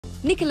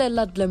Nicola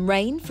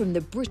Ludlam-Raine from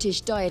the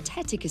British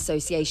Dietetic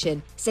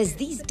Association says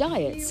these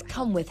diets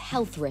come with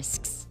health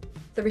risks.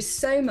 There is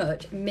so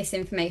much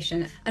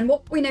misinformation, and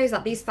what we know is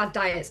that these fad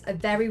diets are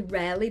very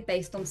rarely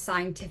based on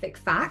scientific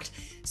fact.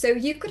 So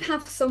you could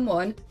have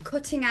someone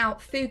cutting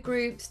out food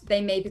groups, they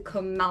may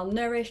become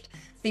malnourished.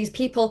 These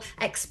people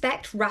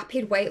expect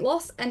rapid weight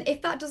loss, and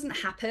if that doesn't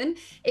happen,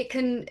 it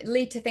can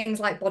lead to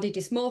things like body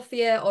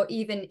dysmorphia or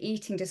even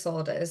eating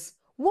disorders.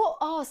 What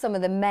are some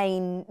of the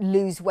main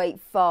lose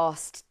weight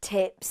fast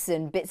tips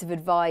and bits of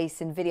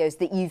advice and videos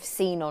that you've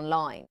seen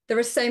online? There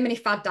are so many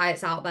fad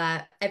diets out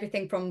there,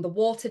 everything from the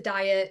water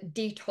diet,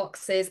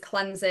 detoxes,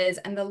 cleanses,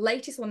 and the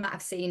latest one that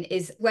I've seen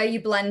is where you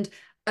blend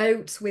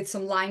oats with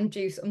some lime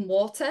juice and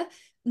water.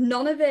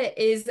 None of it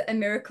is a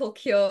miracle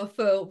cure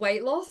for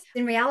weight loss.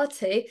 In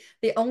reality,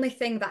 the only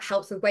thing that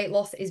helps with weight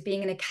loss is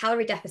being in a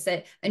calorie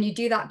deficit, and you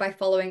do that by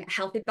following a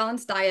healthy,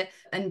 balanced diet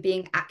and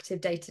being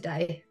active day to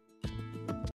day.